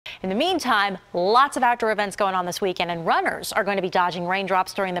In the meantime, lots of outdoor events going on this weekend, and runners are going to be dodging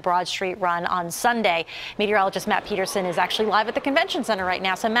raindrops during the Broad Street Run on Sunday. Meteorologist Matt Peterson is actually live at the convention center right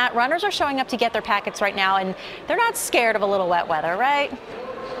now. So Matt, runners are showing up to get their packets right now, and they're not scared of a little wet weather, right?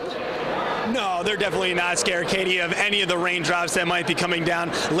 No, they're definitely not scared, Katie, of any of the raindrops that might be coming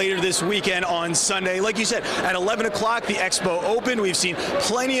down later this weekend on Sunday. Like you said, at 11 o'clock, the expo opened. We've seen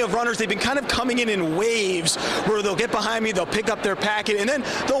plenty of runners. They've been kind of coming in waves where they'll get behind me, they'll pick up their packet, and then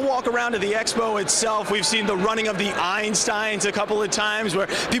they'll walk around to the expo itself. We've seen the running of the Einsteins a couple of times where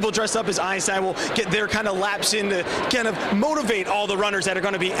people dressed up as Einstein will get their kind of laps in to kind of motivate all the runners that are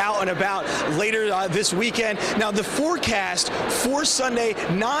going to be out and about later this weekend. Now, the forecast for Sunday,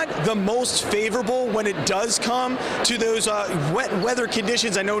 not the most favorable when it does come to those wet weather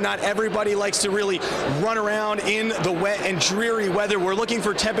conditions. I know not everybody likes to really run around in the wet and dreary weather. We're looking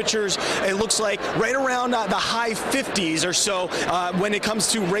for temperatures, it looks like, right around the high 50s or so when it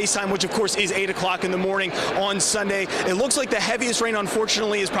comes to race time, which of course is 8 o'clock in the morning on Sunday. It looks like the heaviest rain,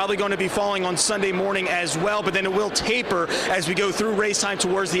 unfortunately, is probably going to be falling on Sunday morning as well, but then it will taper as we go through race time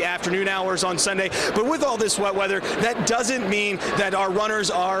towards the afternoon hours on Sunday. But with all this wet weather, that doesn't mean that our runners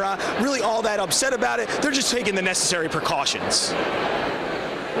are really all that upset about it. They're just taking the necessary precautions.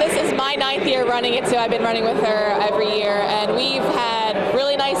 This is my 9th year running it, so I've been running with her every year, and we've had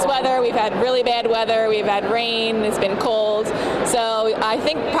really nice weather, we've had really bad weather, we've had rain, it's been cold, so I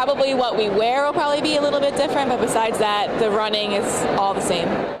think probably what we wear will probably be a little bit different, but besides that, the running is all the same.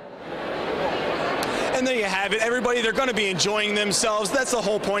 And there you have it. Everybody, they're going to be enjoying themselves. That's the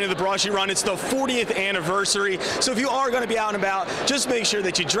whole point of the Broad Street Run. It's the 40th anniversary. So if you are going to be out and about, just make sure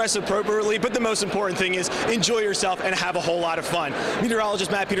that you dress appropriately. But the most important thing is enjoy yourself and have a whole lot of fun. Meteorologist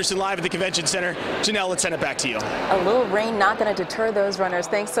Matt Peterson live at the convention center. Janelle, let's send it back to you. A little rain not going to deter those runners.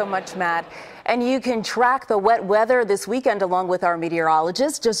 Thanks so much, Matt. And you can track the wet weather this weekend along with our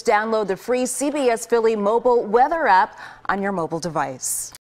meteorologists. Just download the free CBS Philly mobile weather app on your mobile device.